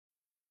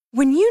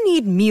When you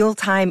need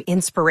mealtime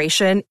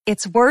inspiration,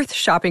 it's worth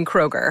shopping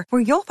Kroger,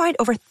 where you'll find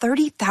over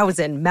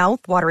 30,000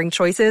 mouth-watering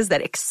choices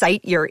that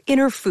excite your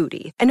inner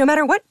foodie. And no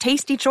matter what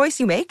tasty choice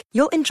you make,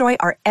 you'll enjoy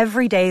our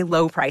everyday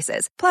low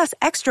prices, plus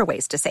extra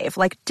ways to save,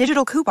 like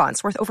digital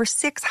coupons worth over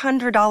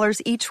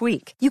 $600 each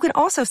week. You can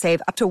also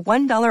save up to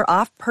 $1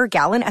 off per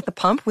gallon at the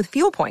pump with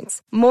fuel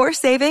points. More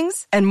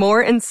savings and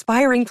more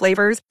inspiring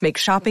flavors make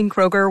shopping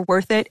Kroger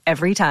worth it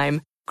every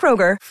time.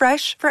 Kroger,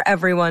 fresh for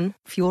everyone.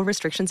 Fuel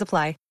restrictions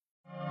apply.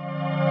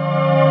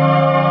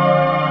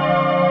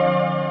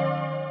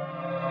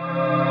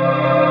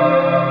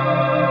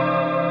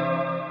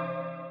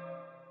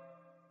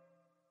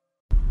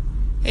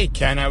 Hey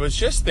Ken, I was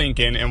just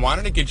thinking and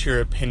wanted to get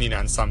your opinion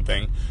on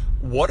something.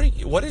 What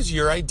is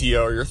your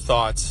idea or your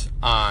thoughts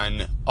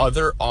on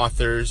other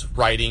authors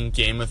writing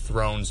Game of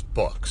Thrones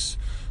books?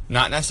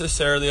 Not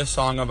necessarily A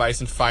Song of Ice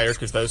and Fire,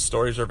 because those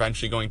stories are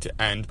eventually going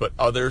to end, but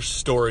other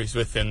stories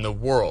within the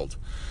world.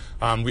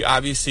 We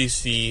obviously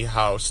see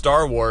how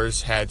Star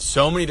Wars had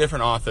so many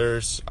different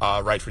authors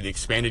write for the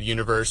expanded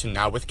universe, and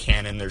now with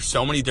canon, there's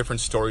so many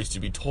different stories to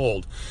be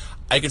told.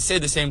 I could say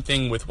the same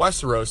thing with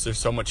Westeros. There's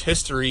so much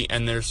history,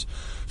 and there's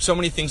so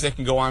many things that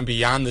can go on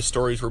beyond the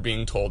stories we're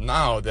being told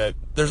now, that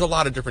there's a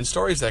lot of different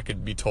stories that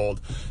could be told.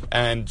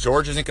 And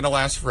George isn't going to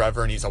last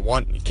forever, and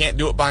he can't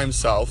do it by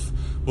himself.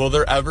 Will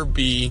there ever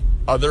be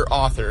other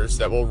authors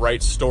that will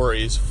write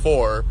stories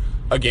for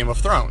a Game of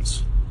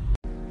Thrones?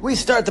 We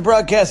start the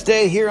broadcast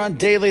day here on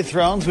Daily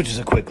Thrones, which is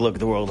a quick look at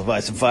the world of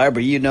Ice and Fire,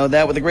 but you know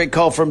that, with a great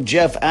call from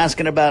Jeff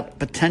asking about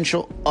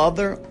potential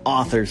other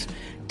authors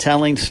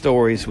telling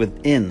stories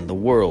within the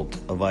world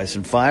of Ice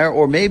and Fire,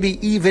 or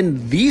maybe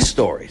even these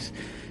stories.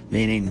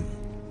 Meaning,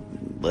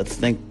 let's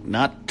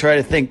try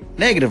to think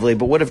negatively,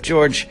 but what if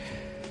George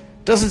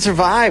doesn't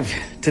survive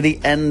to the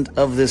end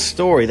of this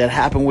story? That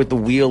happened with the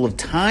Wheel of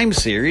Time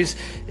series,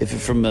 if you're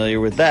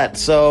familiar with that.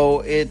 So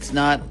it's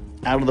not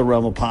out of the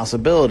realm of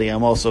possibility.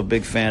 I'm also a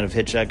big fan of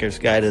Hitchhiker's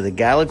Guide to the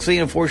Galaxy.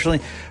 Unfortunately,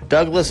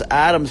 Douglas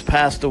Adams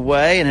passed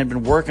away and had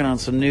been working on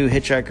some new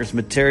Hitchhiker's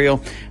material,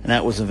 and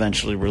that was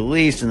eventually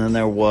released. And then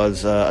there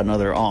was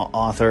another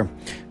author,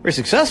 very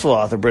successful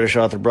author, British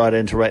author, brought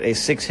in to write a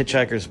 6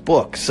 Hitchhikers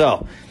book.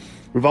 So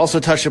we've also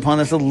touched upon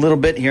this a little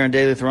bit here on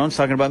Daily Thrones,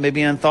 talking about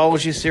maybe an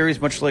anthology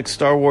series, much like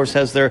Star Wars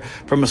has their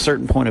From a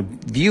Certain Point of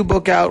View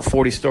book out,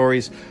 40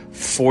 stories,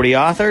 40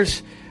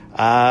 authors.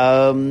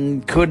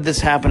 Could this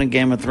happen in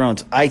Game of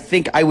Thrones? I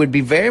think I would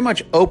be very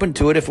much open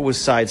to it if it was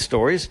side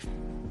stories.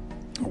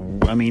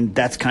 I mean,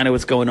 that's kind of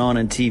what's going on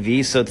in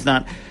TV, so it's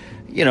not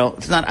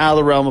out of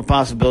the realm of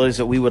possibilities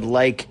that we would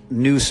like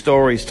new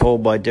stories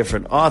told by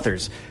different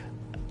authors.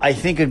 I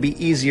think it'd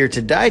be easier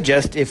to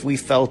digest if we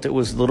felt it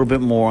was a little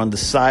bit more on the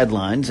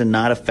sidelines and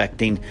not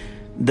affecting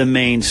the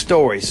main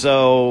story.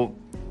 So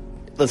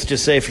let's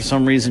just say for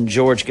some reason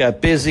George got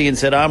busy and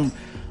said, I'm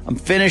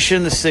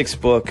finishing the 6th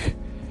book.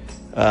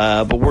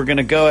 But we're going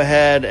to go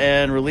ahead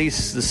and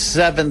release the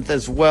 7th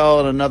as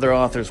well, and another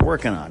author's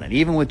working on it.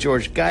 Even with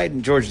George's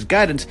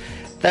guidance,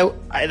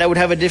 that would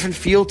have a different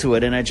feel to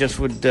it, and it just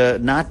would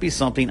not be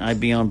something I'd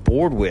be on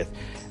board with,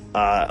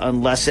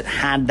 unless it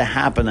had to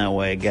happen that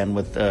way, again,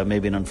 with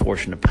maybe an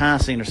unfortunate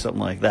passing or something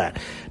like that.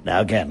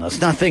 Now, again, let's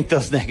not think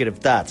those negative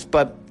thoughts,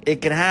 but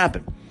it can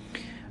happen.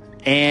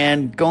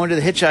 And going to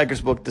the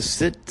Hitchhiker's book, the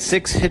 6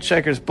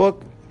 Hitchhiker's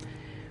book,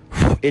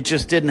 it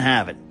just didn't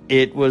have it.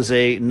 It was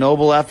a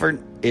noble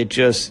effort. You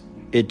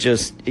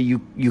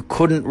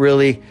couldn't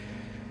really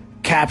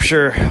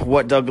capture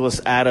what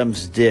Douglas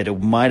Adams did.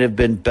 It might have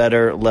been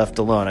better left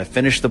alone. I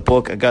finished the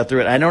book. I got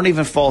through it. I don't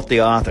even fault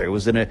the author. It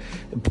was an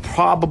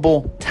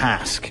improbable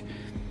task,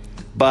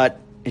 but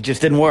it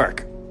just didn't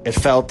work. It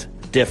felt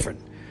different.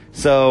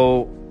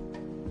 So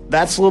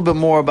that's a little bit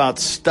more about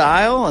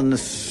style and the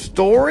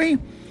story.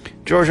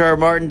 George R. R.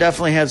 Martin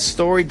definitely has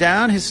story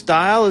down. His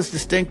style is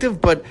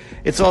distinctive, but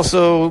it's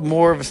also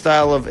more of a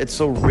style of, it's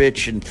so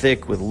rich and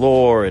thick with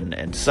lore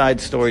and side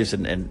stories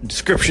and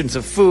descriptions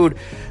of food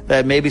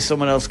that maybe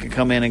someone else could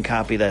come in and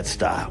copy that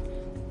style.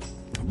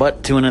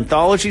 But to an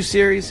anthology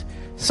series,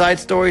 side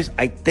stories,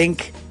 I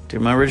think, to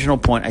my original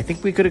point, I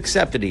think we could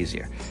accept it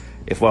easier.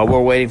 If while we're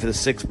waiting for the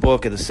 6th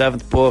book and the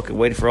 7th book and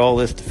waiting for all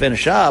this to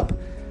finish up,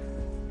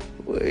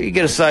 you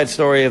get a side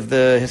story of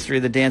the history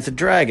of the Dance of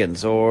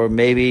Dragons, or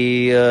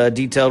maybe a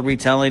detailed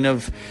retelling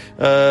of,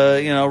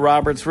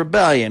 Robert's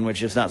Rebellion,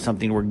 which is not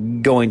something we're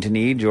going to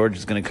need. George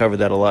is going to cover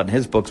that a lot in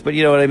his books, but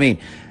you know what I mean.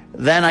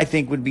 Then I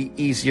think would be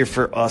easier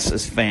for us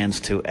as fans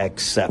to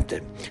accept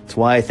it. That's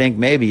why I think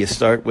maybe you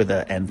start with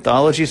an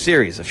anthology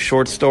series of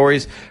short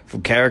stories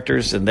from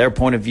characters and their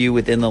point of view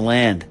within the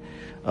land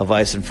of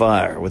Ice and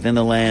Fire, within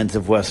the lands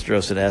of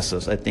Westeros and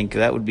Essos. I think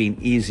that would be an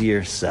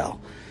easier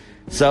sell.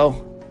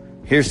 So,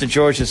 here's to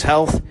George's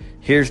health,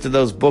 here's to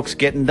those books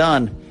getting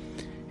done,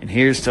 and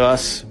here's to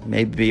us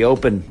maybe be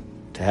open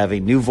to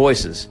having new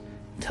voices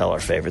tell our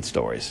favorite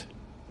stories.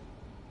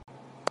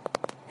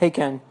 Hey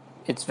Ken,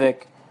 it's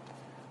Vic.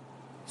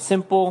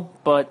 Simple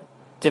but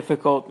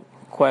difficult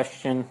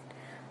question.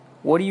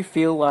 What do you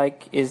feel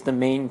like is the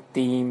main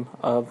theme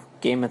of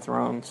Game of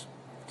Thrones?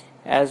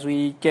 As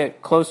we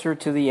get closer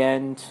to the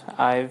end,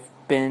 I've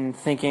been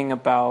thinking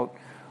about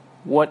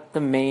what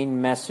the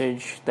main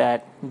message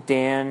that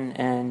Dan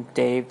and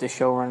Dave, the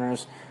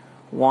showrunners,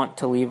 want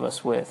to leave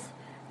us with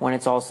when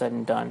it's all said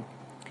and done.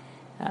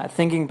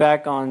 Thinking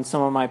back on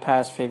some of my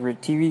past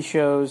favorite TV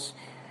shows,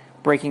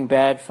 Breaking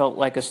Bad felt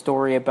like a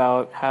story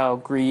about how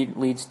greed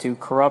leads to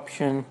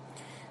corruption.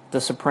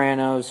 The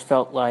Sopranos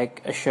felt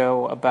like a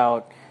show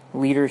about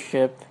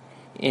leadership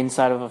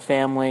inside of a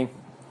family.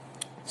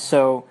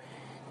 So,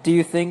 do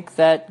you think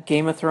that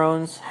Game of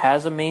Thrones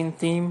has a main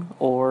theme,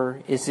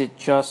 or is it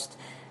just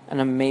an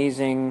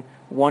amazing,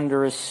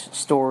 wondrous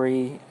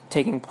story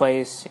taking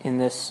place in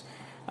this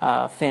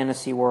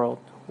fantasy world?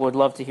 Would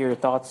love to hear your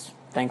thoughts.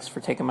 Thanks for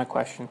taking my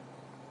question.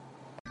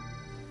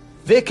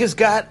 Vic has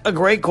got a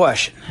great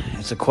question.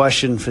 It's a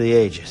question for the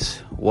ages.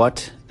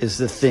 What is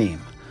the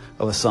theme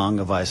of A Song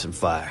of Ice and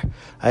Fire?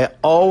 I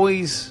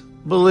always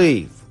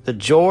believe that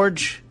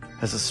George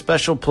has a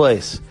special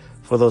place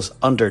for those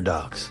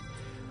underdogs,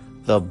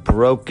 the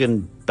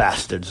broken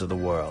bastards of the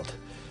world,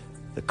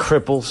 the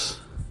cripples,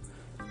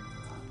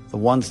 the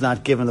ones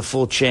not given the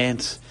full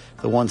chance,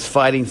 the ones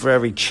fighting for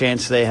every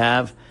chance they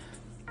have.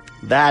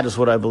 That is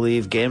what I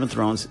believe Game of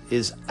Thrones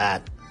is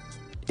at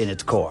in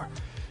its core.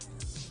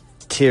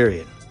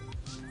 Tyrion,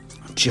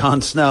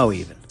 Jon Snow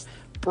even,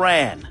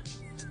 Bran,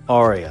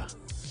 Arya,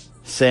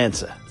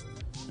 Sansa.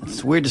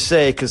 It's weird to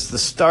say because the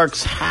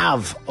Starks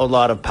have a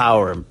lot of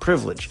power and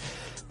privilege,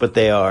 but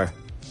they are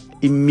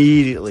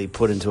immediately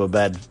put into a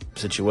bad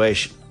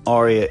situation.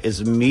 Arya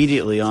is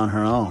immediately on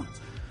her own,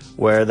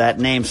 where that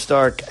name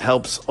Stark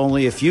helps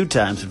only a few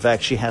times. In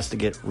fact, she has to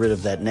get rid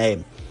of that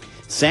name.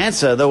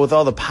 Sansa, though, with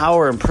all the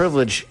power and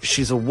privilege,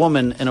 she's a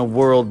woman in a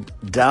world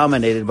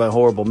dominated by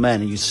horrible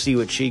men, and you see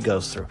what she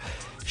goes through.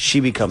 She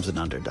becomes an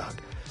underdog.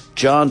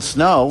 Jon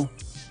Snow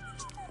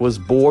was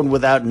born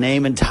without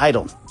name and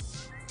title,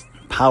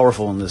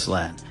 powerful in this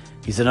land.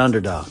 He's an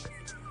underdog.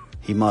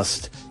 He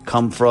must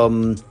come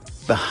from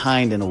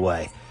behind in a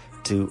way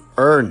to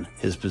earn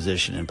his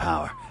position and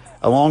power.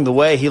 Along the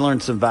way, he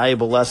learned some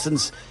valuable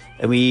lessons.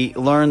 And we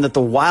learned that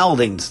the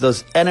Wildings,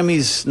 those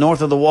enemies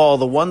north of the wall,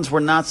 the ones we're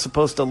not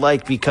supposed to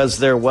like because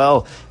they're,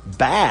 well,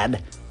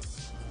 bad,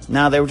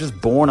 now they were just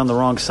born on the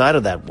wrong side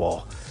of that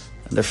wall.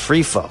 And they're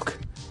free folk,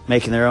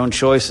 making their own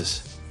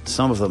choices.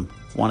 Some of them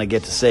want to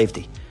get to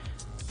safety.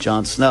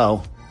 Jon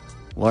Snow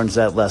learns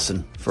that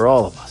lesson for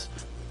all of us.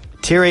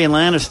 Tyrion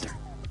Lannister,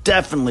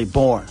 definitely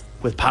born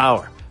with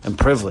power and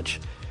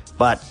privilege,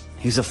 but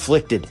he's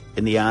afflicted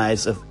in the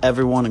eyes of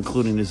everyone,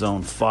 including his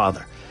own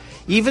father.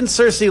 Even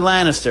Cersei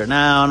Lannister,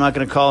 now I'm not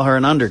going to call her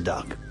an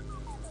underdog,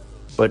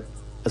 but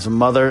as a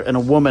mother and a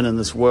woman in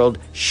this world,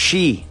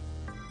 she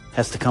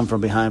has to come from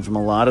behind from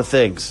a lot of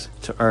things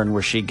to earn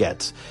where she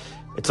gets.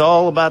 It's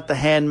all about the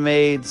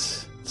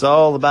handmaids. It's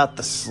all about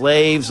the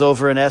slaves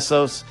over in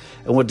Essos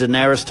and what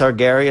Daenerys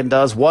Targaryen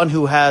does, one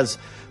who has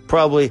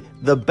probably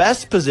the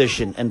best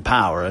position and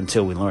power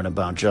until we learn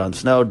about Jon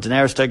Snow.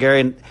 Daenerys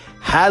Targaryen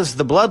has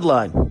the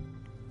bloodline,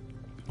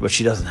 but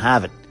she doesn't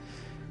have it.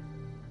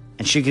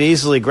 And she could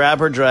easily grab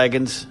her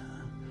dragons,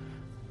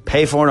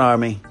 pay for an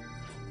army,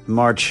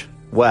 march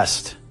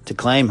west to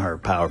claim her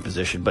power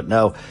position. But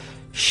no,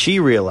 she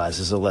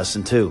realizes a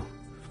lesson too.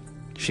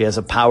 She has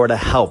a power to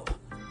help.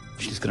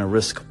 She's going to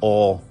risk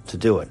all to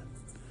do it.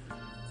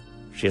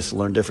 She has to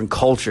learn different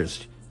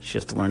cultures. She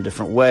has to learn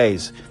different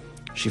ways.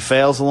 She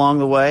fails along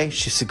the way.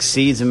 She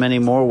succeeds in many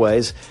more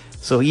ways.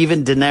 So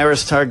even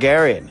Daenerys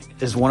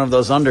Targaryen is one of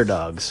those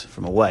underdogs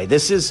from away.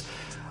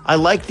 I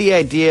like the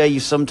idea you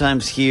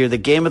sometimes hear that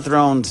Game of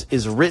Thrones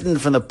is written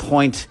from the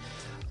point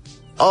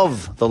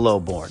of the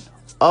lowborn,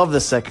 of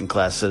the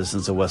second-class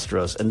citizens of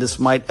Westeros, and this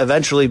might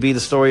eventually be the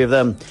story of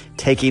them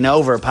taking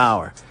over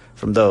power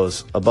from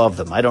those above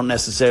them. I don't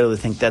necessarily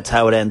think that's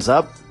how it ends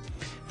up.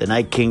 The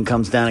Night King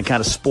comes down and kind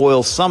of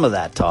spoils some of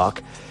that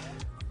talk,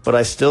 but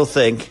I still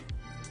think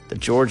that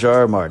George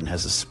R.R. Martin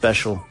has a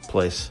special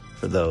place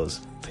for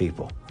those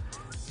people.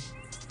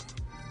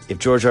 If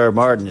George R.R.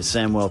 Martin is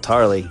Samwell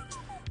Tarly,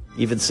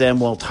 even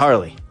Samwell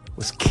Tarly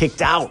was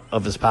kicked out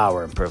of his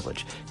power and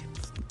privilege,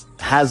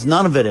 has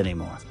none of it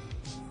anymore,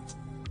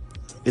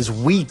 is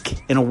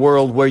weak in a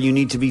world where you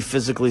need to be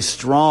physically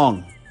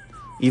strong,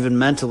 even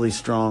mentally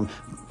strong,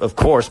 of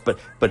course, but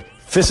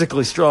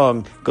physically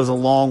strong goes a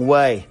long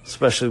way,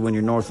 especially when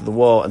you're north of the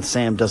wall, and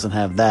Sam doesn't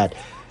have that.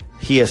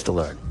 He has to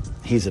learn.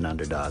 He's an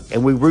underdog,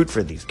 and we root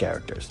for these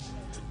characters.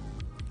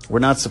 We're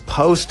not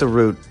supposed to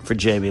root for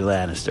Jaime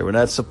Lannister. We're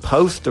not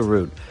supposed to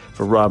root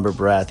for Robert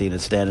Baratheon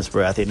and Stannis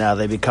Baratheon. Now,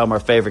 they become our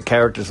favorite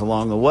characters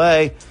along the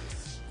way.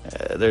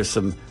 There's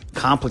some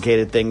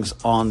complicated things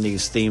on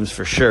these themes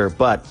for sure,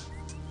 but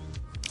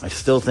I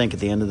still think at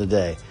the end of the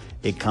day,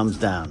 it comes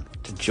down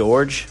to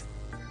George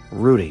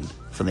rooting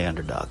for the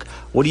underdog.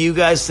 What do you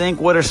guys think?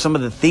 What are some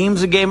of the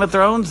themes of Game of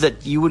Thrones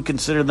that you would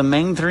consider the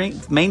main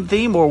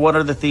theme, or what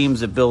are the themes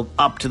that build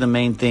up to the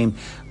main theme?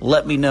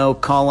 Let me know.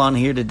 Call on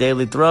here to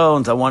Daily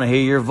Thrones. I want to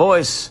hear your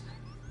voice.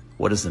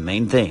 What is the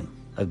main theme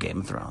of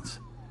Game of Thrones?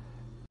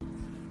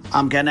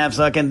 I'm Ken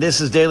Napzok, and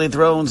this is Daily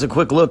Thrones, a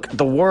quick look at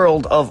the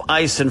world of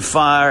Ice and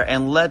Fire.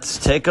 And let's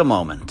take a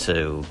moment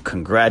to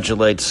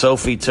congratulate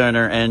Sophie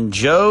Turner and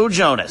Joe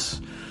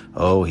Jonas,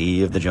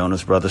 he of the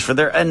Jonas Brothers, for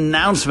their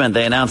announcement.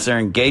 They announced their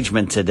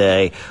engagement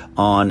today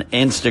on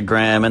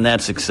Instagram, and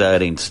that's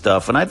exciting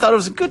stuff. And I thought it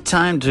was a good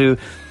time to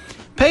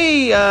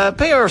pay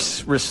our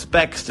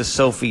respects to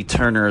Sophie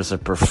Turner as a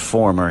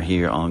performer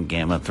here on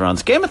Game of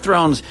Thrones. Game of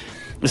Thrones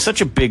is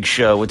such a big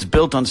show. It's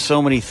built on so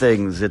many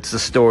things. It's the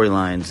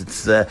storylines,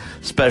 it's the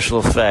special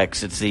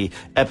effects, it's the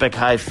epic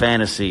high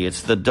fantasy,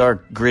 it's the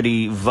dark,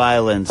 gritty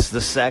violence, the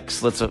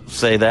sex, let's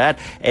say that,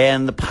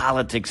 and the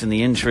politics and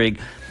the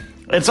intrigue.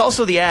 It's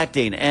also the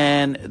acting,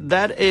 and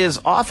that is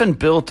often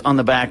built on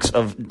the backs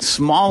of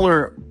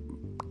smaller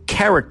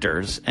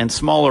characters and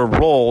smaller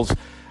roles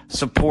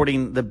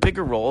supporting the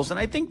bigger roles. And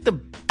I think the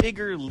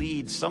bigger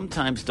leads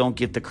sometimes don't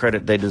get the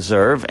credit they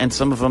deserve, and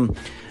some of them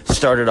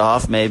started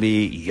off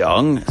maybe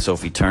young.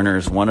 Sophie Turner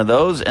is one of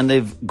those, and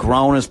they've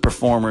grown as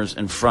performers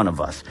in front of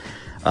us.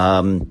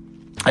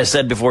 I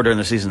said before during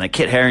the season that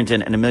Kit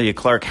Harington and Emilia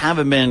Clarke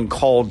haven't been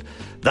called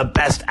the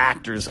best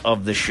actors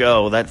of the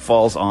show. That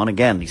falls on,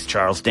 again, these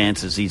Charles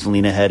Dances, these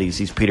Lena Headey's,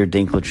 these Peter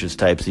Dinklage's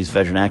types, these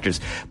veteran actors.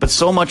 But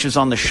so much is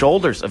on the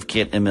shoulders of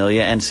Kit and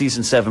Emilia, and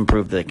season 7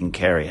 proved they can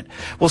carry it.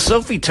 Well,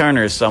 Sophie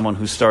Turner is someone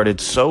who started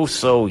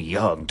so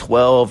young,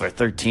 12 or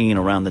 13,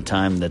 around the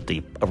time that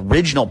the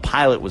original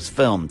pilot was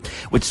filmed,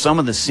 with some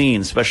of the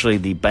scenes, especially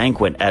the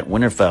banquet at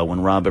Winterfell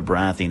when Robert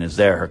Baratheon is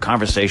there, her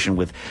conversation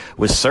with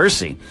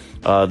Cersei,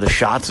 the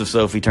shots of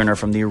Sophie Turner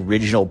from the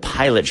original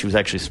pilot. She was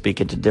actually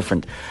speaking to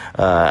different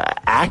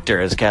actor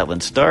as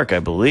Catelyn Stark, I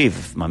believe,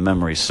 if my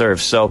memory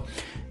serves. So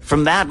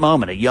from that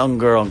moment, a young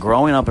girl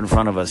growing up in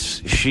front of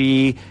us,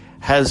 she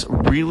has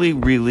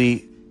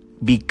really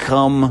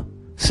become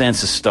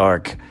Sansa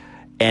Stark,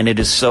 and it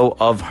is so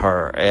of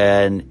her.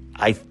 And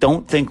I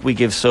don't think we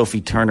give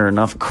Sophie Turner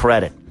enough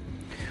credit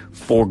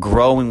for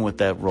growing with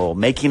that role,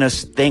 making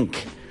us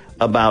think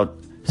about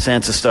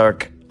Sansa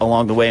Stark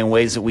along the way in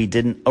ways that we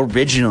didn't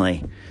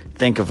originally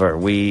think of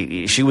her.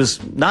 She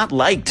was not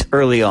liked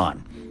early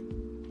on,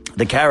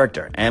 the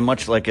character, and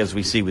much like as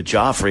we see with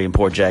Joffrey and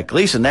poor Jack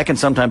Gleeson, that can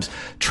sometimes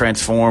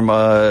transform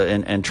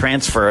and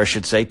transfer, I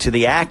should say, to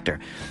the actor.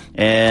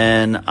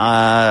 And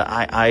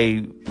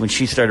I when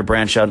she started to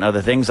branch out in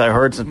other things, I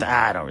heard something.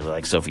 I don't really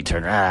like Sophie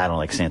Turner. I don't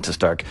like Sansa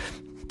Stark.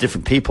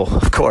 Different people,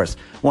 of course,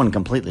 one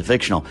completely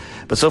fictional.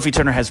 But Sophie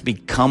Turner has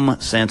become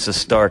Sansa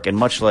Stark, and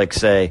much like,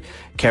 say,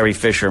 Carrie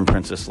Fisher and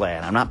Princess Leia.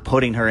 And I'm not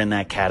putting her in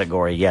that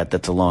category yet.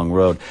 That's a long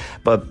road.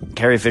 But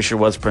Carrie Fisher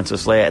was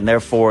Princess Leia, and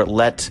therefore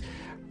let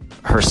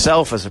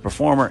herself as a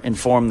performer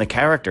inform the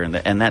character,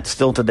 and that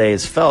still today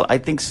is felt. I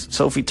think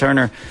Sophie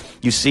Turner,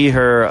 you see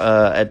her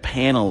at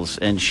panels,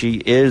 and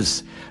she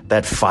is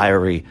that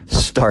fiery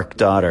Stark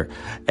daughter,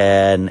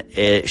 and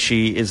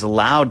she is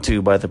allowed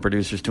to, by the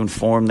producers, to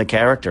inform the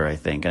character, I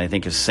think. And I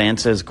think as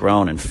Sansa has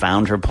grown and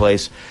found her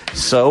place,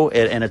 so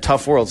in a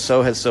tough world,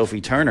 so has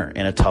Sophie Turner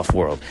in a tough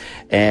world.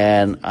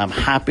 And I'm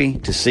happy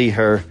to see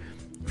her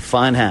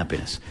find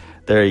happiness.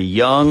 They're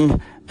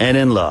young and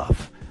in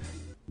love.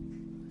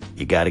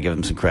 You got to give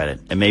them some credit.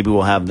 And maybe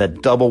we'll have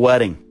that double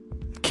wedding.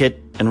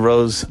 Kit and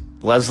Rose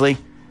Leslie,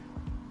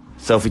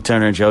 Sophie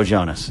Turner and Joe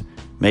Jonas.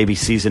 Maybe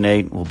season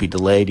 8 will be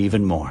delayed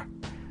even more.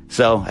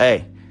 So,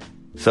 hey,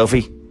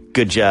 Sophie,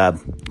 good job.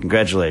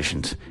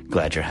 Congratulations.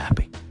 Glad you're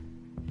happy.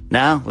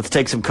 Now, let's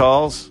take some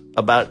calls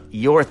about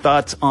your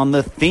thoughts on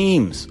the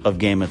themes of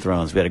Game of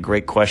Thrones. We had a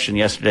great question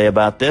yesterday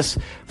about this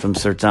from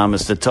Sir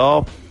Thomas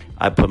Sital.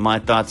 I put my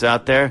thoughts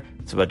out there.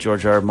 It's about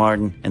George R. R.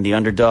 Martin and the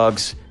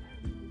underdogs.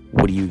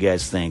 What do you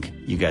guys think?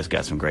 You guys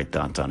got some great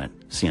thoughts on it.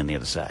 See you on the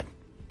other side.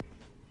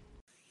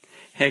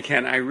 Hey,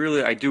 Ken,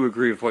 I do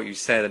agree with what you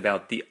said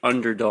about the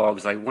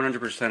underdogs. I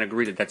 100%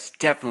 agree that that's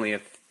definitely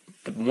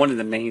one of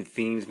the main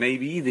themes,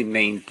 maybe the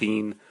main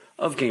theme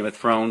of Game of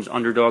Thrones,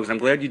 underdogs. I'm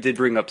glad you did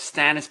bring up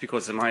Stannis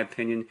because, in my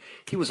opinion,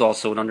 he was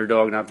also an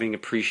underdog, not being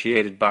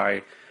appreciated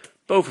by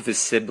both of his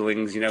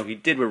siblings. You know, he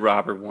did what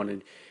Robert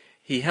wanted.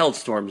 He held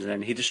Storm's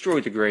End. He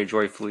destroyed the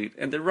Greyjoy fleet.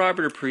 And did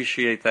Robert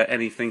appreciate that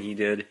anything he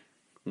did?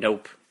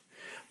 Nope.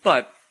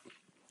 But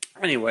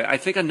anyway, I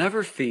think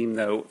another theme,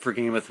 though, for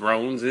Game of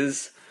Thrones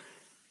is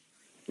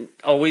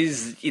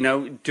always,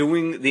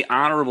 doing the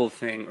honorable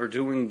thing or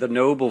doing the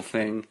noble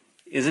thing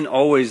isn't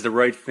always the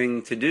right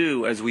thing to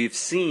do, as we've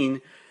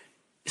seen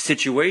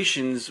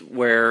situations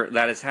where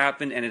that has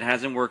happened and it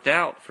hasn't worked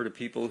out for the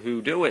people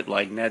who do it,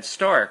 like Ned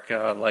Stark,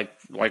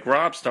 like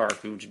Robb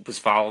Stark, who was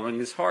following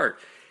his heart.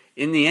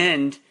 In the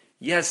end,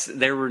 yes,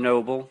 they were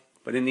noble,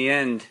 but in the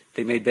end,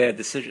 they made bad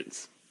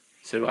decisions.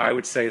 So I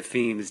would say a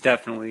theme is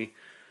definitely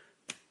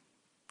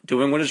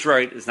doing what is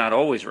right is not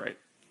always right.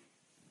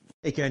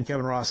 Hey, Ken,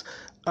 Kevin Ross.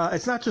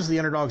 It's not just the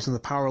underdogs and the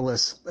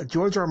powerless.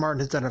 George R. R. Martin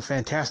has done a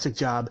fantastic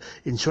job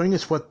in showing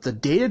us what the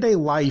day-to-day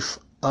life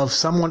of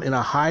someone in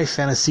a high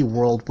fantasy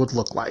world would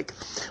look like.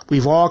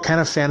 We've all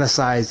kind of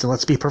fantasized, and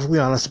let's be perfectly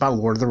honest, about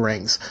Lord of the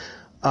Rings.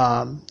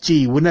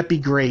 Wouldn't that be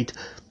great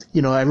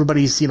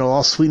everybody's,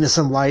 all sweetness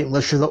and light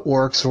unless you're the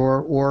orcs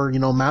or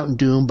Mountain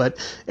Doom, but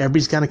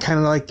everybody's kind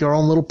of like their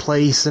own little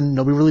place and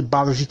nobody really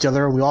bothers each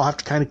other. And we all have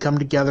to kind of come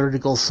together to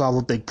go solve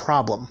a big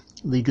problem.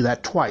 They do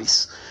that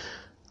twice.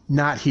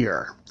 Not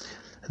here.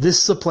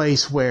 This is a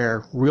place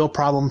where real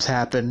problems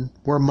happen,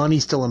 where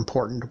money's still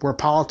important, where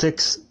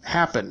politics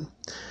happen.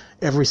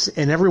 Every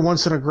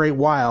once in a great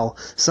while,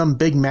 some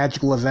big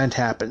magical event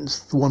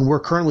happens. The one we're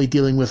currently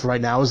dealing with right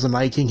now is the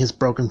Night King has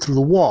broken through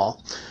the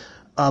wall.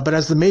 But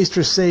as the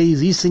Maesters say,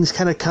 these things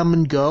kind of come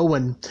and go,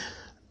 and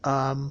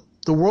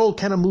the world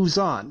kind of moves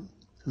on.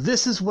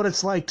 This is what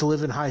it's like to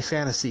live in high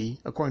fantasy,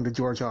 according to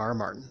George R.R.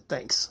 Martin.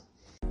 Thanks.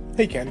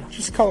 Hey Ken,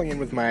 just calling in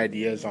with my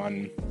ideas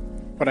on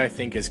what I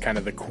think is kind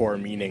of the core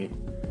meaning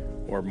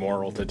or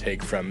moral to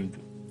take from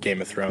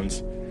Game of Thrones.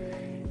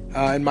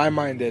 In my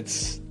mind,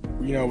 it's,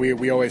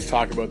 we always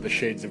talk about the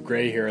shades of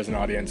gray here as an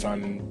audience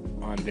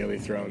on Daily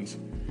Thrones,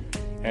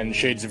 and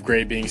shades of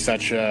gray being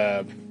such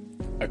a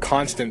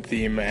constant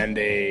theme and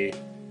a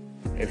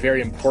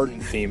very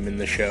important theme in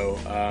the show.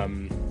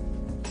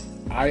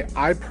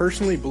 I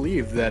personally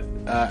believe that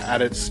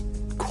at its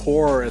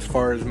core, as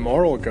far as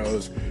moral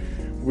goes,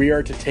 we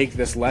are to take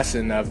this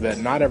lesson of that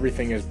not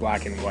everything is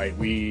black and white.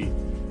 We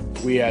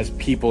as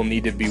people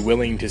need to be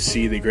willing to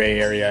see the gray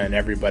area and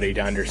everybody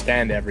to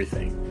understand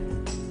everything.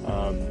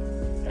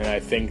 And I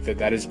think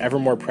that is ever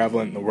more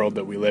prevalent in the world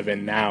that we live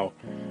in now.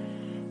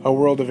 A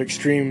world of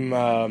extreme,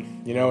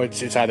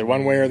 it's either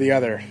one way or the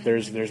other.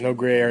 There's no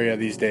gray area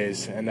these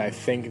days. And I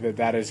think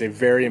that is a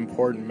very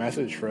important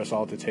message for us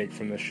all to take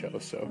from this show.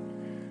 So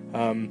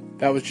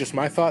that was just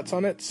my thoughts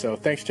on it. So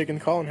thanks for taking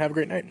the call and have a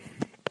great night.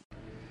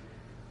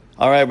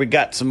 All right, we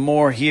got some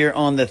more here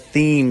on the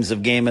themes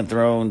of Game of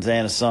Thrones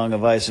and A Song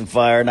of Ice and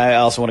Fire. And I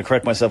also want to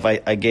correct myself.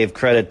 I gave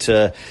credit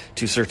to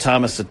Sir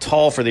Thomas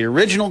Attall for the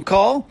original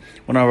call.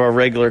 One of our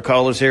regular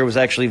callers here was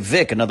actually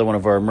Vic, another one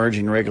of our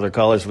emerging regular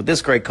callers, with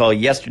this great call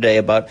yesterday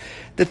about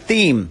the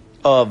theme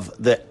of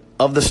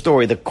the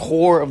story, the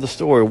core of the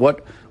story.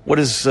 What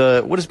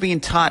is being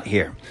taught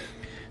here?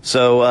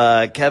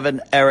 So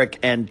Kevin, Eric,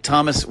 and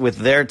Thomas with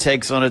their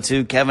takes on it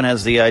too. Kevin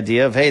has the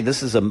idea of, hey,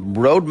 this is a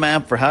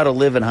roadmap for how to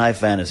live in high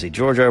fantasy.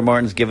 George R. R.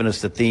 Martin's given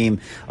us the theme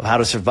of how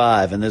to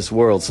survive in this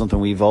world, something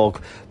we've all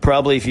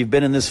probably, if you've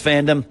been in this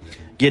fandom,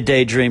 you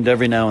daydreamed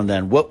every now and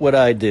then. What would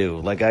I do?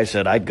 Like I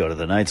said, I'd go to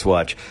the Night's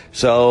Watch.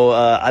 So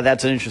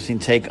that's an interesting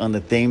take on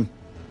the theme.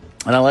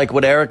 And I like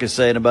what Eric is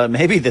saying about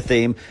maybe the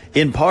theme,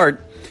 in part,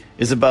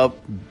 is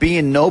about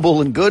being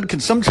noble and good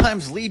can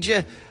sometimes lead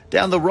you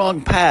down the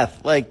wrong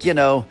path, like,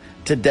 to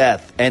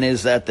death. And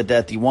is that the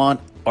death you want?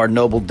 Are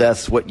noble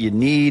deaths what you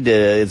need?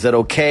 Is that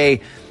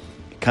okay?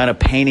 Kind of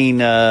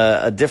painting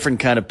a different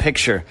kind of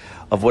picture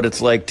of what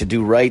it's like to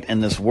do right in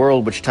this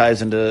world, which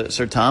ties into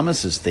Sir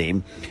Thomas's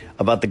theme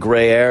about the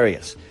gray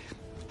areas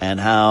and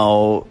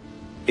how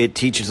it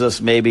teaches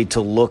us maybe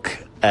to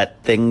look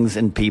at things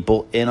and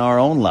people in our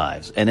own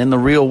lives and in the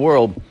real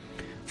world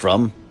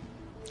from,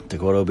 to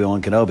quote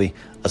Obi-Wan Kenobi,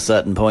 a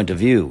certain point of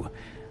view.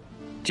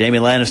 Jaime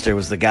Lannister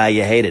was the guy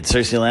you hated.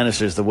 Cersei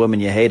Lannister is the woman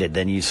you hated.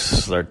 Then you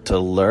start to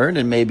learn,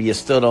 and maybe you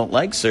still don't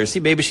like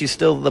Cersei. Maybe she's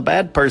still the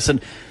bad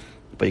person,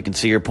 but you can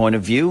see her point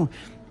of view.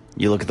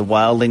 You look at the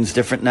wildlings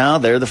different now.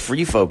 They're the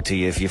free folk to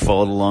you if you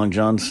followed along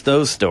Jon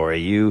Snow's story.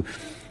 You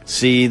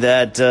see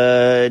that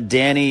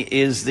Dany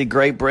is the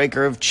great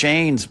breaker of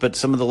chains, but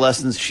some of the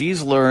lessons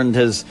she's learned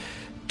has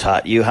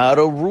taught you how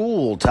to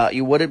rule, taught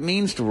you what it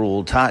means to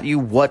rule, taught you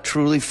what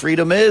truly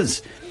freedom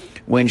is.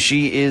 When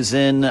she is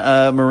in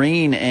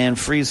Meereen and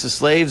frees the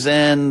slaves,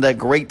 and that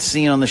great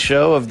scene on the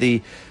show of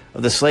the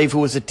slave who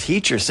was a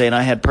teacher saying,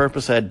 I had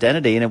purpose, I had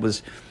identity, and it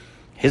was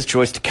his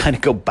choice to kind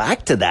of go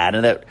back to that.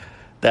 And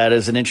that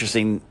is an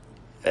interesting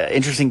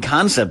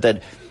concept,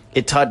 that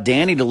it taught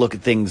Dany to look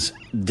at things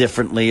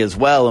differently as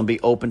well and be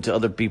open to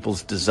other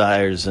people's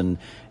desires and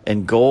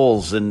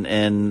goals,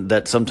 and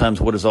that sometimes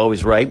what is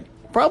always right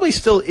probably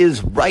still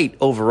is right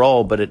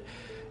overall, but it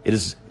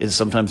is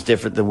sometimes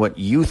different than what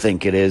you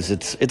think it is.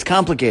 It's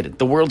complicated.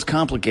 The world's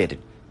complicated.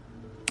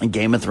 And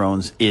Game of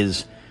Thrones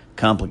is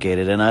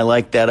complicated. And I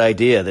like that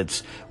idea.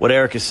 That's what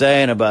Eric is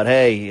saying about,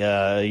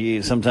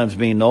 hey, sometimes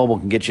being noble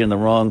can get you in the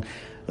wrong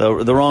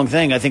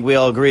thing. I think we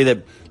all agree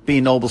that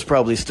being noble is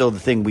probably still the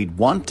thing we'd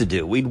want to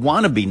do. We'd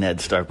want to be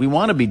Ned Stark. We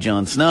want to be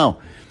Jon Snow.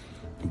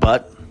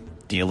 But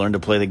do you learn to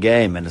play the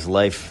game? And is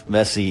life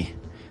messy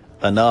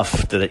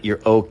enough that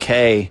you're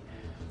okay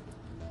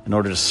in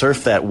order to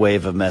surf that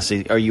wave of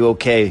messy? Are you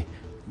okay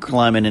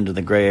climbing into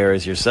the gray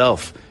areas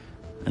yourself?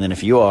 And then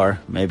if you are,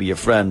 maybe your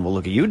friend will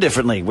look at you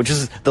differently, which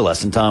is the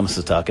lesson Thomas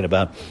is talking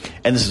about.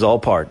 And this is all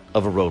part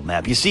of a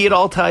roadmap. You see, it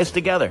all ties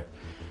together.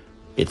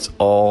 It's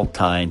all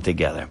tying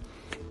together.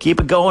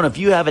 Keep it going. If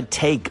you have a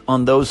take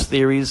on those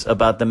theories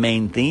about the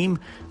main theme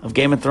of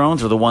Game of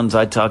Thrones or the ones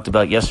I talked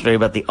about yesterday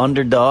about the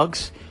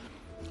underdogs,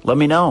 let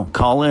me know.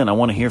 Call in. I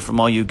want to hear from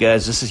all you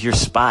guys. This is your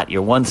spot,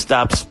 your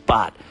one-stop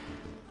spot.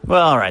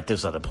 Well, all right,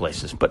 there's other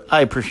places, but I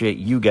appreciate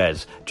you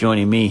guys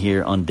joining me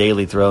here on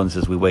Daily Thrones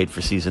as we wait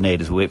for Season 8,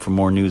 as we wait for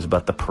more news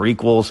about the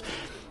prequels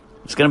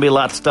There's going to be a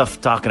lot of stuff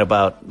to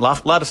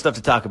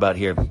talk about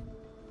here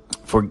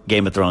for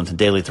Game of Thrones, and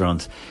Daily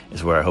Thrones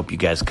is where I hope you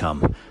guys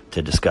come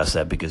to discuss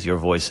that, because your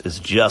voice is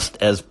just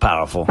as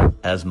powerful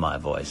as my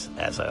voice,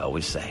 as I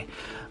always say.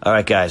 All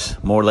right,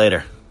 guys, more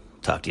later.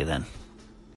 Talk to you then.